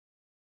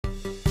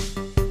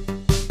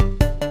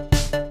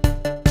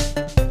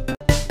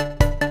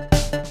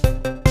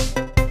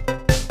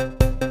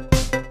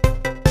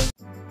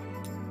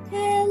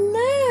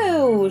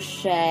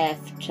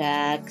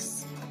Szewczak.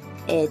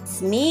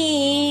 It's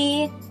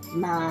me,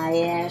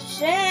 Maja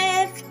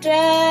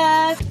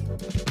Szewczak,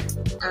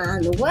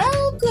 and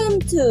welcome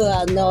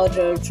to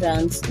another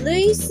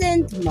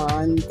Translucent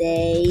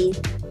Monday.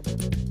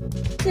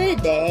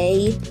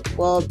 Today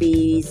we'll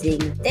be using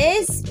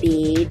this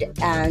bead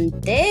and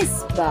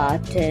this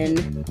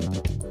button.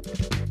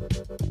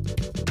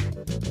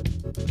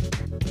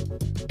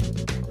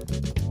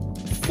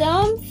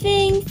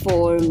 Something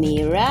for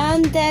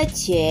Miranda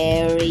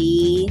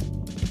Cherry.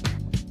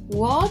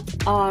 What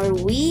are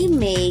we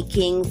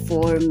making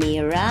for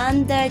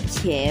Miranda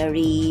Cherry,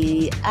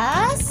 you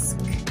ask?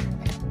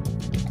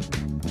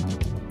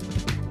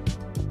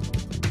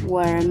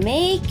 We're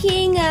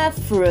making a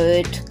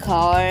fruit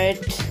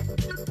cart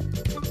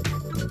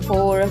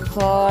for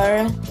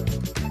her.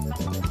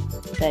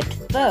 But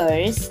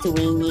first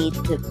we need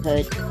to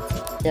put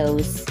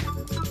those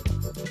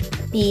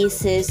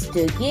pieces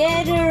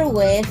together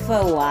with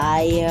a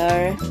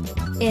wire.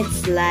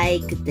 It's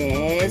like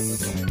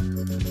this.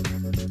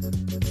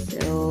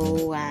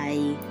 So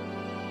I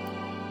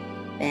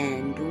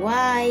bend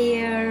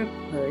wire,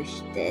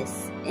 push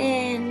this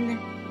in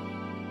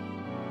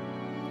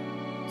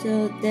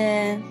to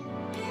the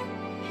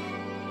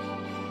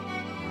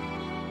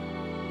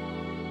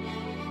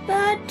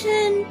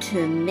button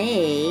to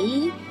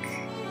make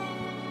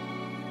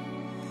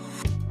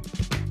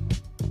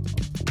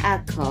a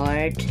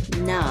card.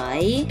 Now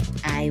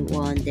I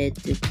wanted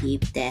to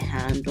keep the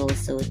handle,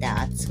 so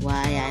that's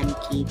why I'm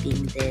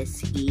keeping this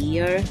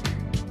here,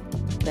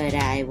 but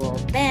I will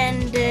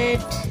bend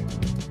it,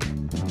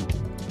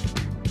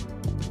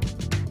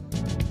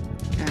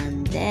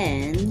 and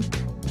then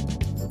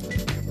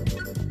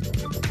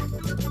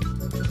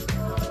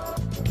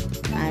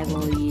I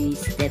will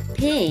use the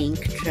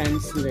pink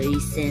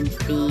translucent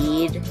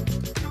bead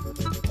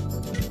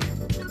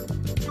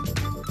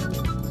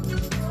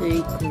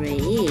to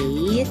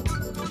create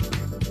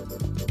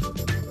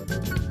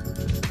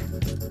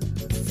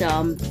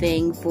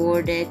something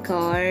for the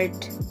card.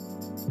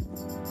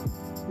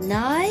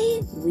 Now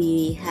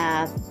we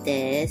have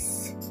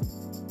this.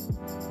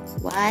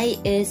 Why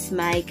is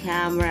my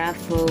camera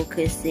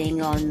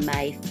focusing on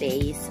my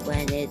face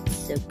when it's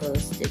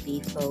supposed to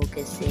be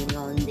focusing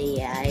on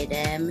the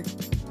item?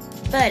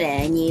 But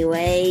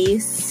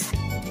anyways,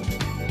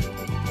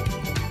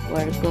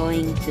 we're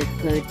going to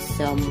put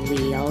some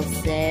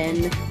wheels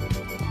in.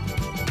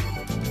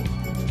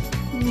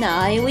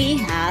 Now we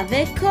have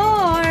a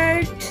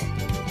cart.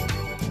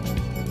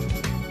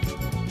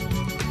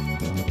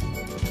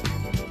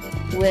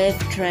 With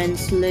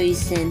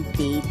translucent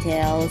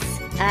details.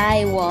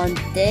 I want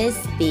this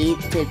bead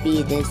to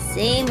be the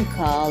same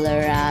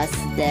color as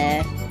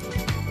the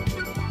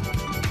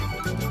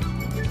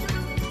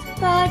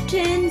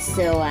button,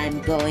 so I'm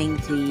going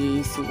to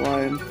use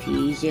warm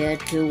fuchsia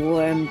to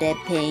warm the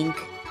pink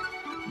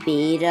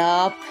bead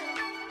up.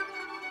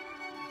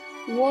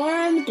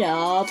 Warmed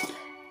up.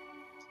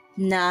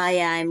 Now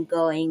I'm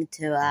going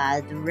to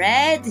add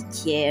red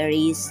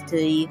cherries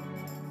to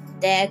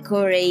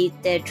decorate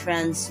the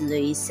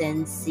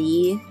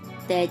translucency.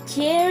 The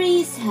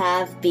cherries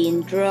have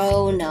been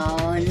drawn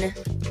on.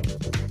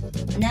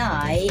 Now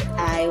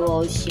I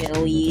will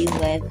show you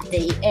with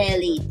the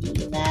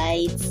LED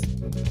lights.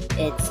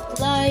 It's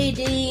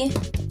cloudy,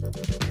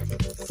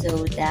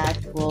 so that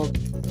will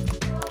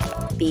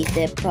be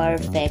the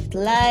perfect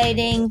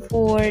lighting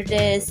for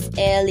this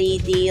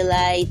LED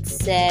light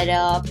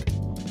setup.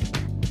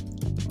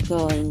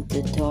 Going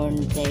to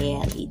turn the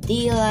LED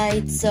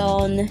lights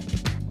on.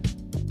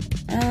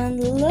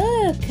 And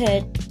look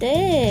at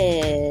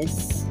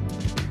this.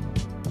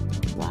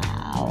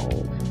 Wow.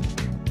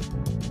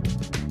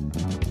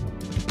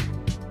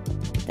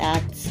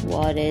 That's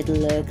what it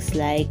looks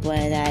like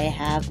when I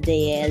have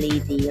the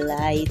LED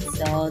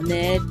lights on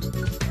it.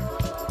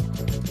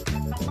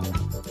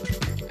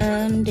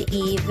 And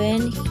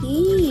even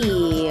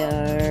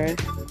here.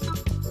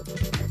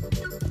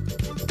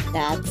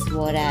 That's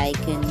what I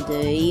can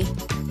do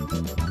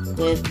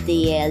with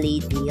the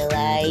LED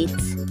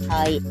lights.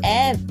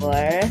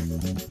 However,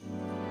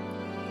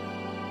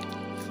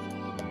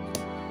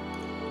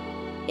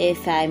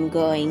 if I'm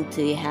going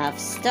to have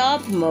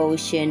stop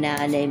motion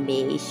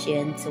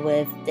animations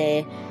with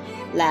the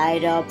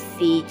light up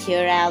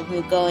feature,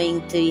 I'm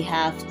going to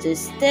have to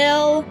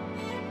still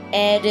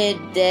edit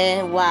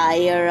the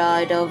wire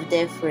out of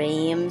the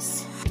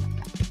frames.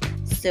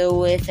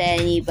 So if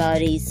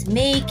anybody's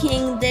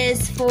making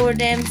this for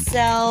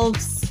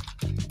themselves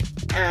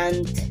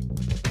and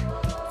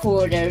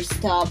for their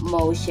stop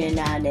motion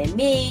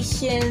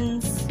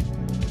animations,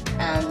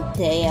 and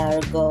they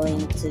are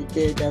going to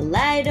do the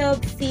light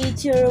up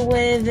feature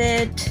with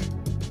it,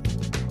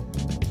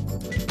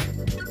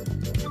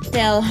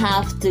 they'll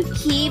have to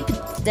keep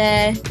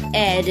the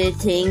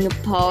editing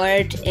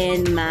part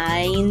in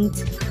mind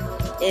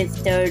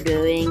if they're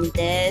doing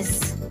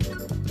this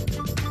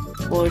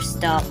for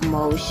stop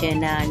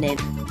motion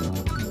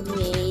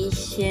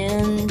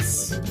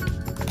animations.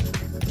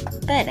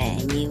 But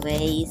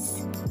anyways,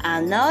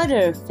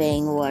 another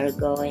thing we're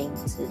going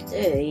to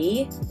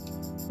do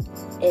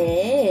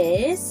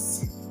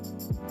is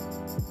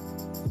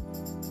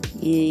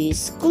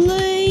use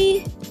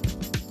glue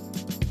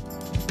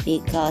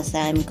because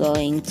I'm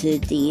going to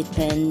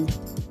deepen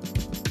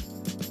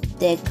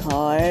the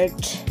card.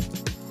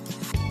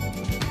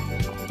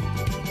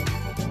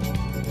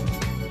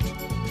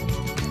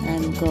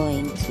 I'm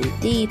going to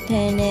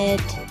deepen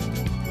it.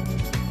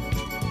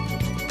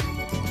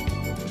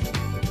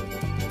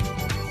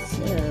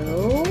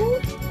 So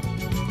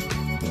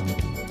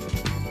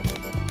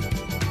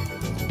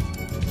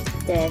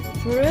the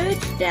fruit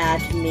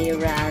that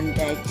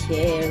Miranda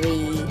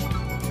Cherry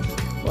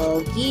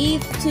will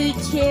give to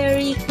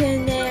Cherry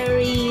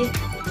Canary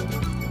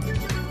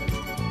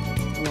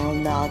will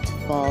not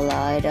fall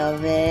out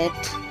of it.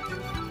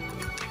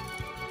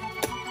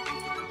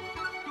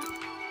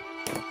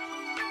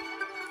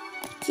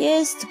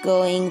 Just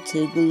going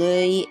to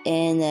glue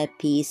in a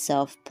piece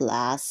of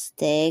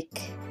plastic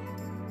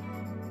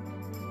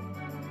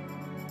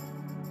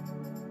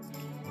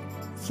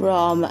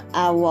from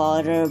a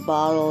water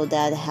bottle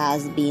that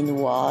has been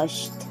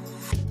washed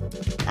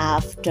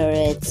after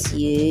its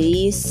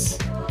use.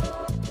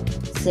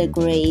 It's a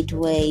great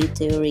way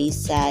to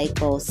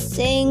recycle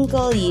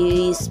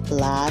single-use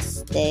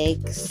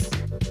plastics.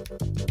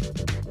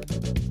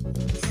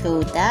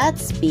 So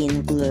that's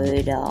been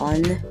glued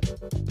on.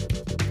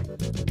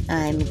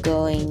 I'm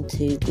going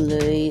to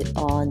glue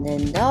on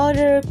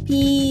another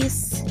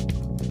piece.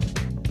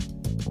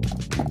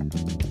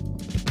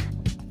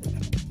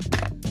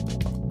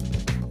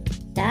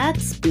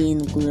 That's been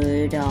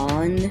glued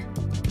on.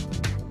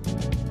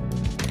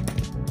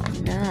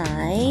 Now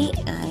I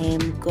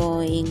am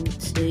going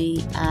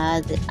to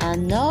add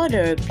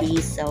another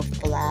piece of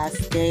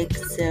plastic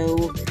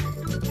so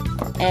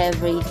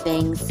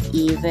everything's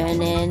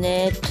even in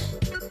it.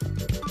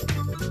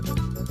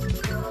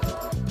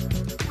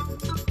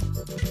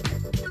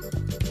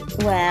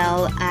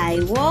 Well,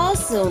 I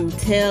was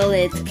until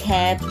it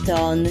kept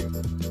on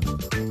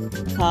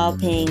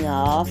popping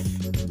off.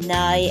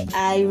 Now,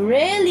 I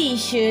really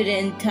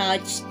shouldn't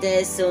touch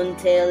this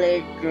until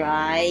it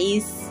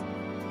dries.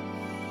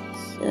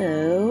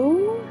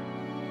 So,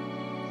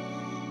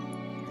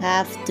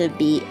 have to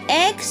be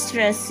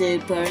extra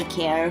super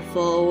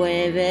careful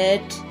with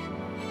it.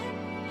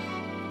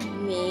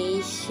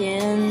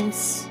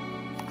 Patience.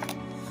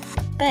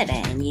 But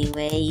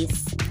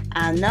anyways,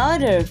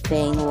 another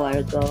thing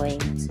we're going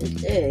to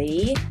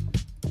do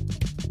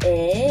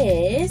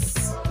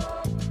is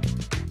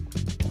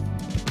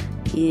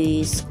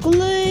use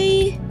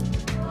glue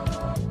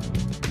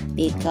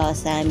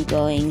because I'm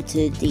going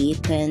to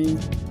deepen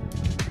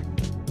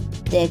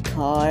the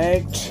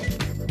card.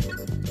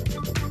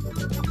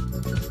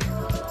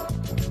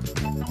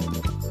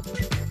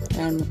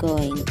 I'm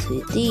going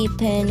to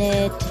deepen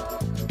it.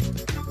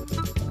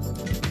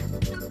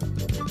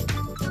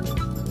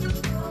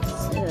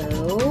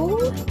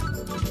 So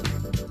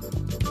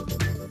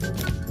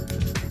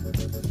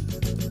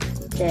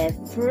the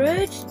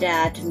fruit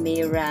that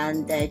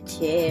Miranda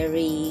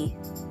Cherry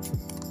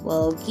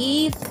will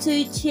give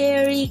to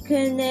Cherry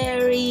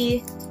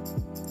Canary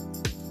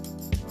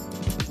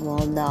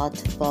will not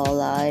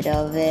fall out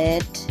of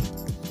it.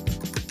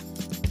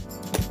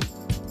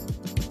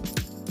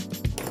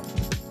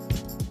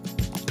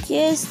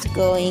 Just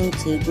going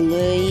to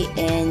glue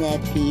in a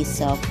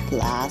piece of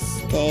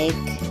plastic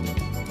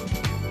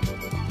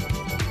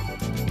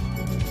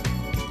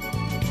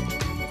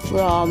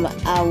from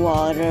a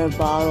water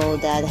bottle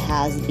that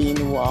has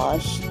been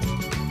washed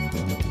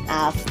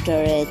after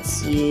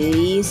its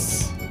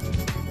use.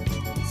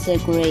 It's a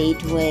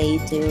great way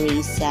to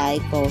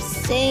recycle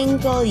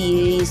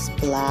single-use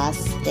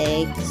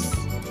plastics.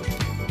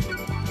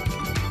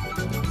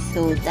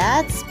 So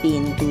that's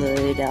been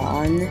glued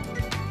on.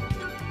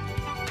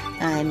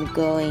 I'm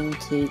going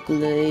to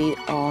glue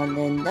on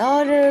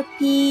another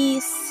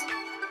piece.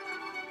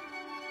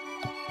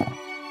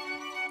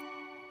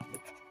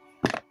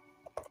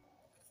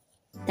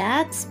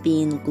 That's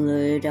been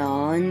glued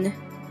on.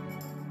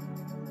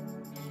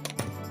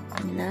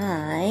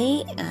 Now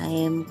I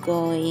am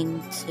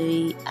going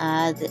to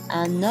add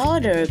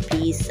another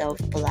piece of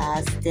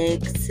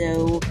plastic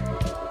so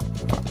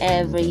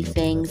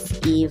everything's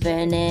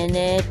even in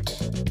it.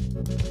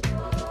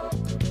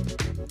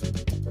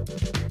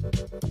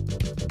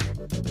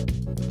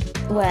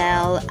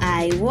 Well,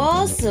 I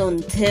was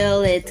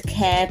until it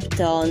kept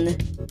on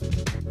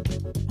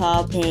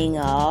popping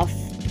off.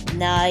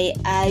 Now,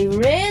 I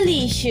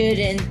really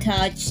shouldn't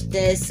touch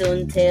this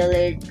until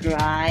it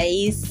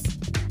dries.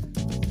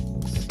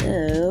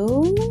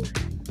 So,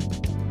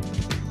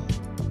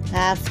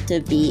 have to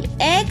be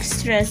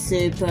extra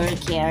super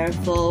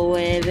careful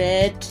with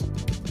it.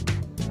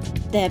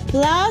 The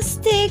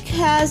plastic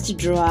has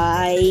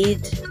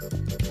dried.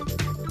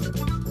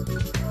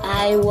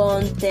 I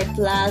want the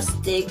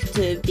plastic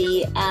to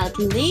be at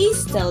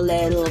least a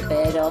little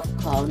bit of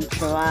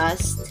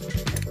contrast.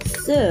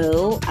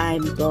 So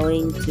I'm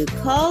going to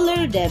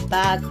color the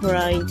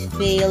background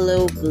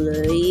phthalo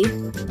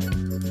blue.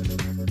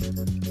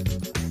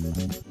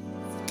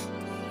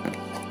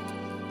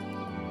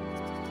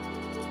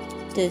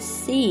 to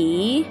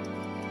see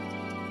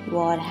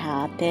what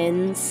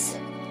happens.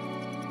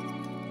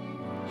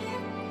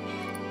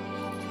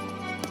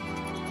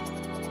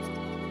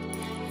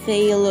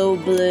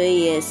 Phthalo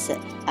blue is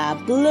a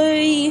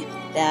blue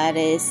that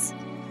is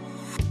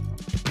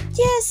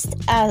just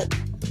a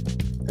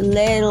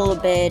little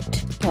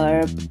bit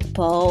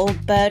purple,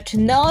 but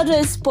not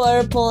as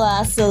purple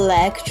as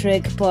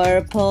electric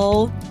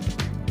purple.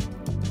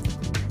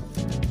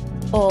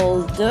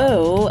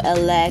 Although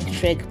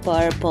electric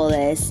purple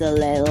is a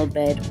little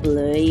bit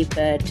bluey,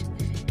 but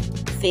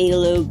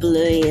phthalo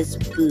blue is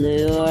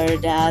bluer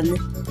than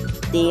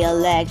the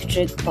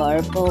electric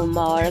purple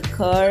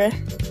marker.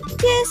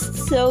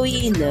 Just so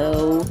you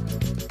know,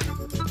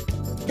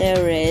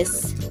 there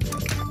is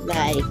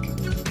like,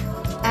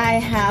 I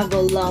have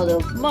a lot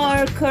of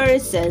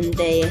markers and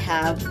they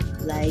have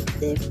like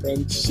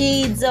different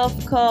shades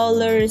of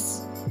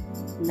colors.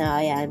 Now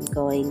I'm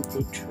going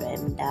to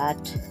trim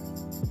that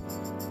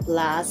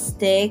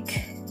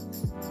plastic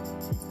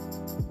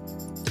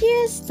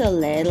just a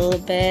little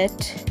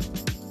bit.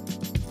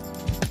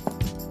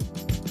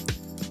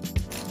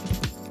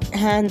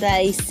 And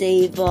I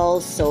save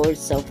all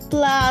sorts of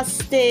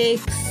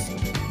plastics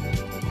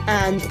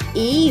and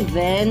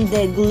even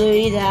the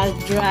glue that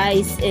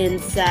dries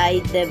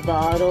inside the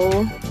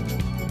bottle.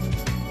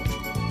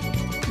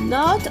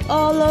 Not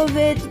all of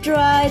it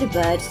dried,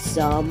 but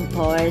some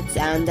parts,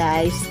 and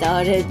I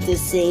started to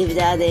save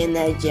that in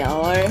a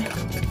jar.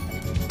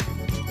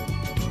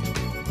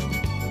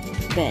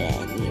 But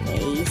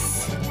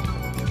anyways,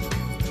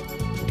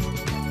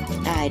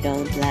 I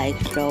don't like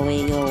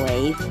throwing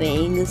away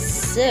things,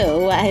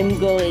 so I'm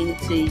going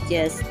to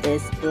just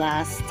this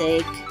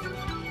plastic,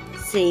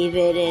 save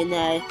it in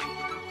a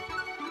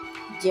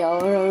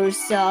jar or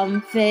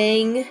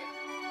something,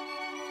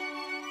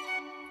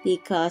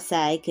 because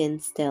I can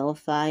still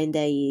find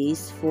a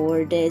use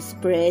for this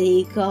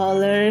pretty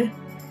color.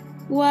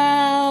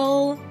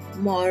 Wow,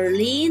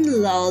 Marlene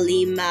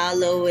Lolly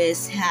Mallow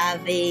is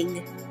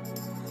having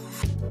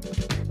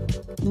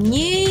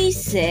new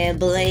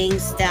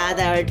siblings that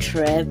are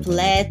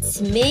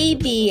triplets.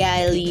 Maybe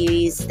I'll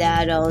use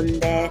that on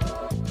the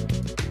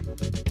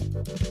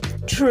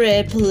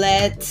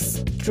triplet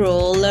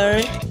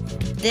stroller.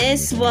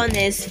 This one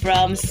is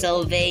from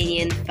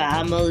Sylvanian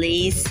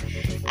Families.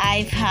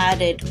 I've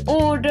had it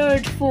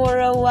ordered for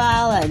a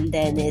while and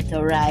then it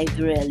arrived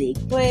really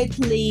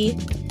quickly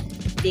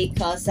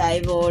because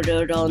I've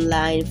ordered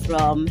online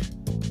from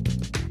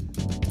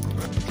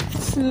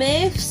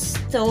Smith's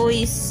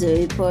Toy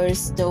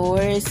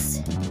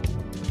Superstores,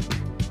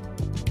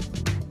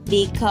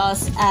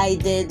 because I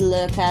did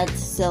look at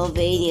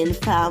Sylvanian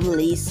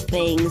Families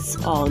things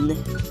on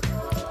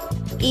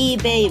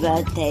eBay,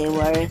 but they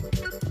were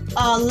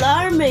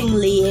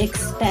alarmingly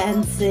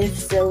expensive,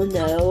 so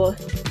no.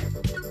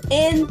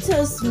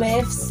 Into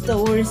Smith's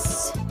Toy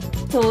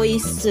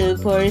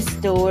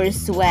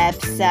Superstores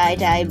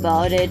website I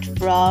bought it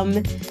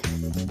from.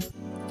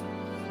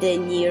 The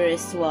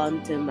nearest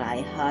one to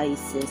my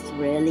house is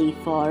really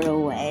far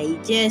away.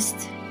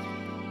 Just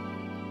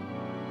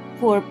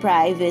for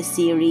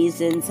privacy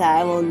reasons,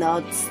 I will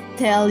not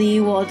tell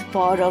you what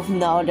part of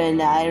Northern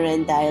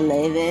Ireland I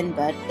live in,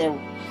 but the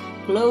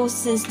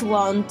closest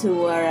one to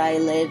where I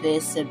live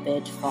is a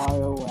bit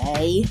far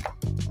away.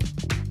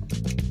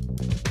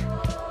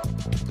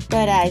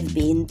 But I've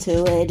been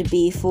to it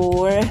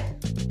before.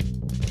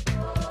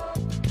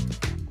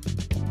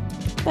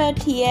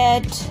 But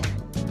yet,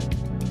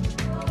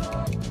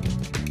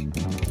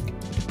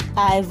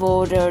 I've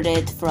ordered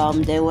it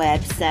from the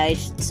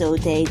website so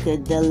they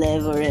could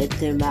deliver it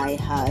to my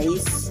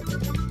house,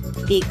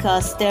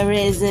 because there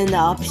is an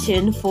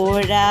option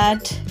for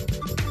that.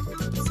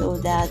 So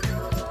that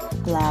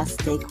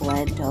plastic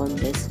went on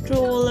the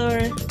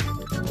stroller.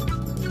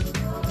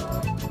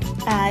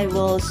 I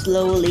will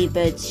slowly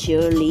but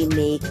surely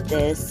make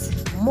this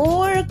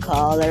more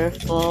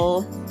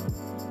colorful,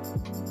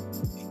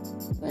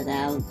 but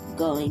I'm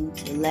going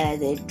to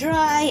let it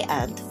dry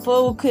and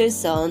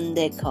focus on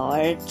the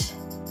card.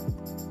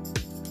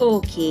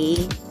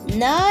 Okay,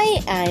 now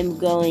I'm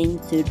going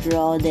to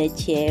draw the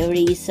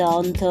cherries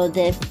onto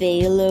the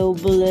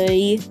phthalo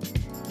blue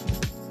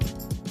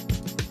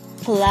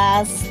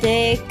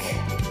plastic.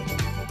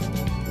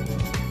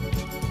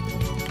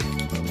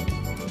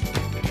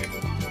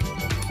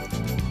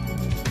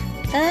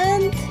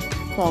 And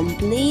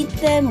complete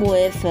them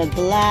with a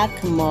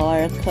black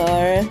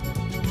marker.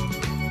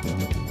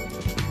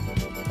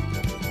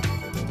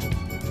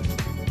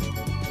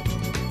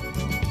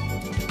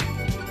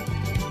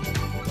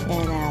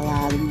 And I'll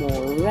add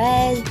more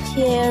red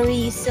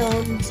cherries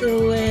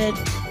onto it.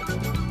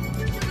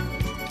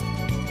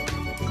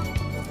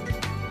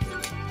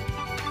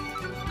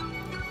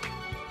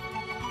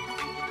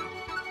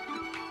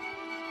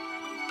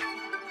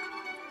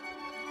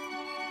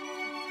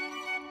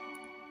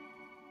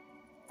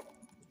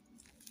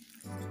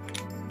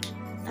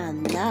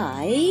 And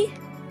now,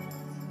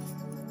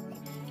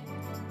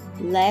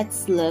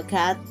 let's look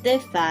at the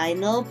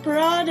final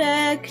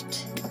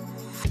product.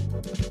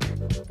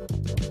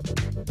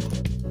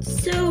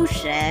 So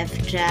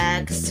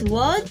Szewczak,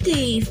 what do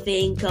you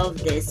think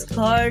of this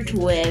card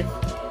with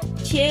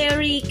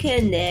Cherry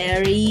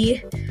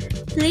Canary?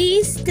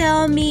 Please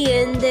tell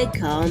me in the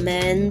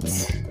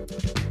comments.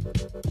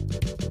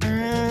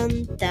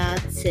 And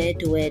that's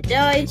it with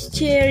Deutsch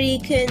Cherry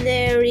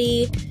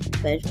Canary,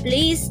 but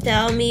please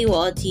tell me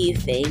what you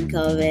think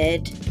of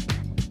it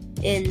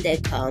in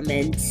the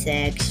comment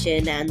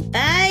section. And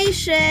bye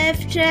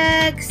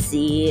Szewczak,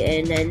 see you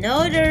in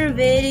another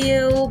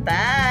video,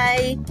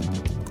 bye.